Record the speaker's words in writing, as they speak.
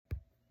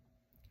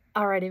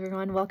All right,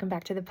 everyone, welcome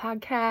back to the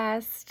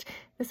podcast.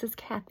 This is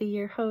Kathy,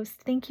 your host.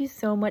 Thank you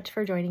so much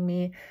for joining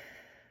me.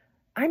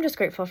 I'm just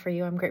grateful for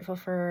you. I'm grateful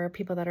for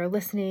people that are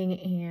listening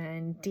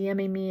and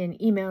DMing me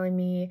and emailing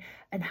me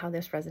and how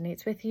this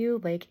resonates with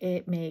you. Like,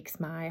 it makes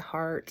my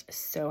heart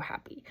so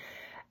happy.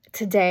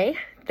 Today,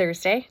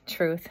 Thursday,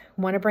 truth,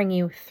 want to bring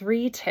you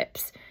 3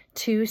 tips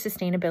to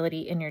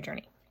sustainability in your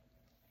journey.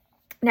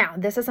 Now,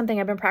 this is something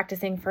I've been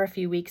practicing for a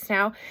few weeks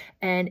now,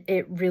 and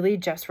it really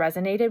just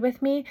resonated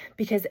with me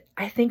because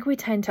I think we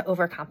tend to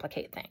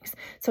overcomplicate things.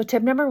 So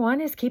tip number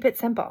 1 is keep it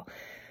simple.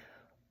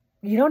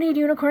 You don't need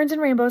unicorns and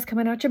rainbows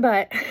coming out your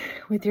butt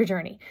with your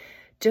journey.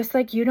 Just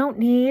like you don't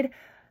need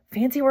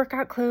fancy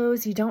workout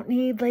clothes, you don't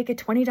need like a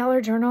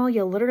 $20 journal.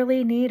 You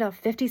literally need a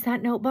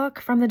 50-cent notebook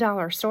from the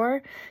dollar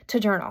store to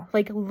journal.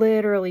 Like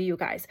literally, you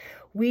guys,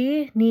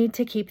 we need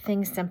to keep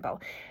things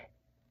simple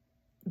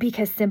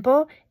because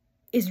simple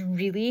is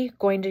really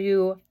going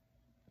to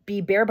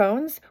be bare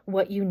bones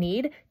what you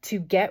need to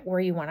get where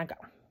you want to go.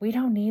 We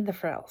don't need the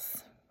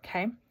frills,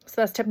 okay?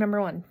 So that's tip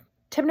number 1.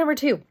 Tip number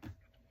 2,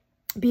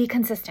 be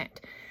consistent.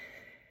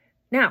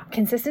 Now,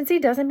 consistency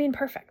doesn't mean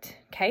perfect,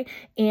 okay?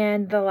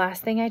 And the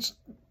last thing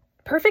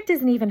perfect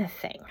isn't even a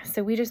thing.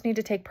 So we just need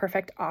to take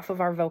perfect off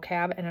of our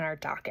vocab and our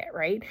docket,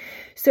 right?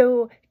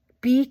 So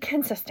be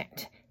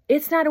consistent.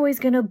 It's not always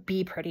going to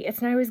be pretty.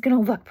 It's not always going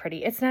to look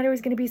pretty. It's not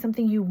always going to be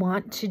something you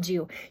want to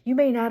do. You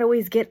may not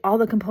always get all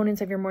the components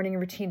of your morning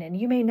routine in.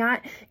 You may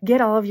not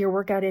get all of your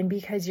workout in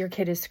because your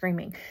kid is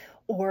screaming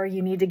or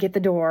you need to get the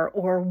door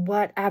or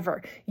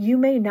whatever. You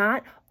may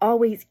not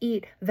always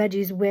eat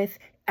veggies with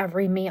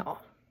every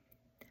meal,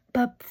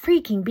 but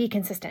freaking be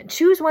consistent.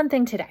 Choose one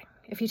thing today.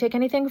 If you take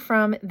anything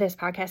from this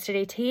podcast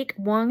today, take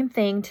one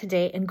thing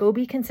today and go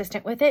be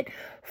consistent with it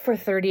for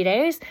 30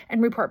 days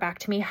and report back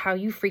to me how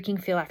you freaking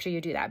feel after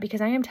you do that. Because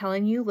I am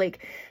telling you,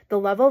 like, the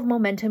level of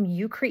momentum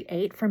you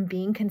create from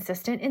being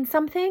consistent in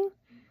something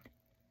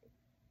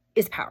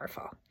is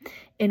powerful.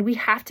 And we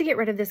have to get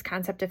rid of this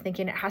concept of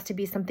thinking it has to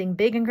be something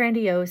big and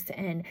grandiose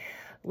and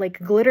like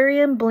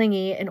glittery and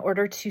blingy in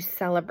order to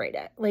celebrate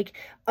it, like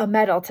a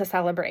medal to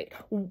celebrate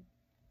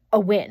a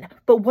win.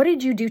 But what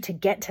did you do to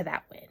get to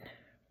that win?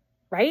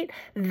 Right?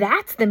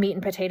 That's the meat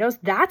and potatoes.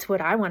 That's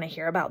what I want to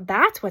hear about.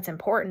 That's what's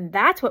important.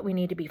 That's what we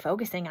need to be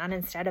focusing on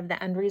instead of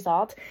the end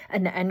result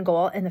and the end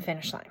goal and the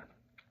finish line.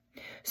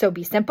 So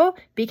be simple,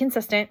 be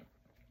consistent.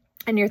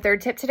 And your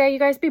third tip today, you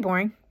guys, be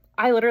boring.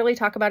 I literally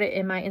talk about it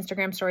in my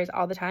Instagram stories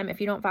all the time.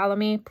 If you don't follow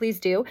me, please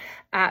do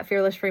at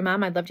Fearless Free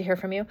Mom. I'd love to hear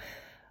from you.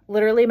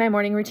 Literally, my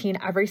morning routine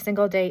every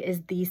single day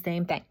is the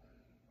same thing.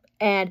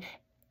 And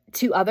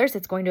to others,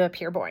 it's going to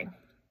appear boring.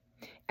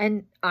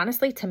 And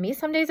honestly, to me,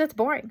 some days it's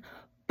boring.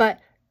 But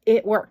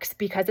it works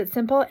because it's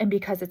simple and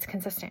because it's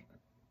consistent.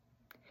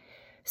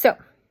 So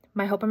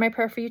my hope and my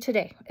prayer for you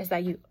today is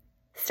that you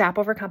stop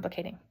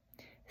overcomplicating,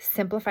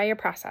 simplify your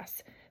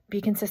process,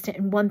 be consistent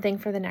in one thing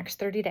for the next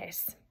 30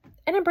 days,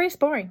 and embrace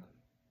boring.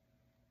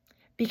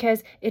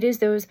 Because it is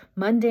those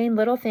mundane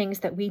little things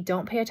that we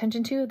don't pay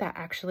attention to that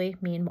actually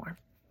mean more.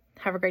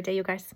 Have a great day, you guys.